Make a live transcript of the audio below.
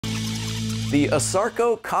The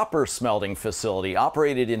Asarco copper smelting facility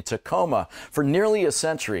operated in Tacoma for nearly a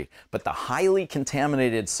century, but the highly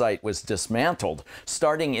contaminated site was dismantled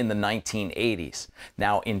starting in the 1980s.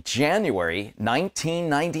 Now, in January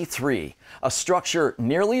 1993, a structure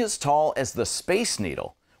nearly as tall as the Space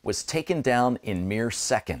Needle was taken down in mere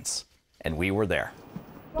seconds, and we were there.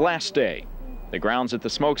 Blast day. The grounds at the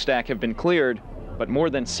smokestack have been cleared, but more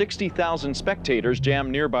than 60,000 spectators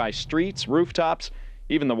jammed nearby streets, rooftops,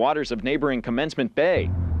 even the waters of neighboring Commencement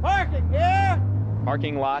Bay. Parking, yeah!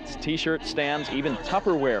 Parking lots, t-shirt stands, even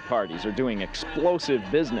Tupperware parties are doing explosive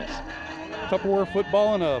business. Tupperware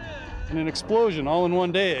football and an explosion all in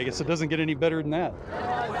one day. I guess it doesn't get any better than that.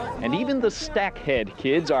 And even the Stackhead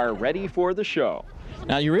kids are ready for the show.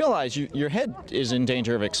 Now you realize your head is in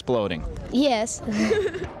danger of exploding. Yes.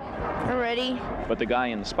 I'm ready. But the guy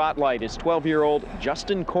in the spotlight is 12-year-old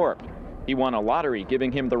Justin Korp. He won a lottery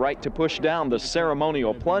giving him the right to push down the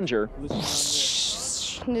ceremonial plunger.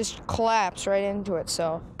 Just collapse right into it,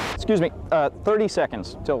 so. Excuse me, 30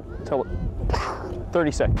 seconds till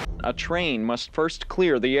 30 seconds. A train must first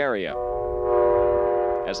clear the area.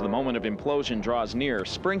 As the moment of implosion draws near,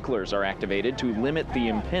 sprinklers are activated to limit the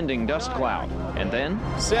impending dust cloud. And then,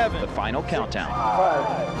 7, the final countdown.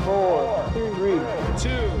 5, 4, 3, 2,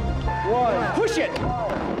 1. Push it!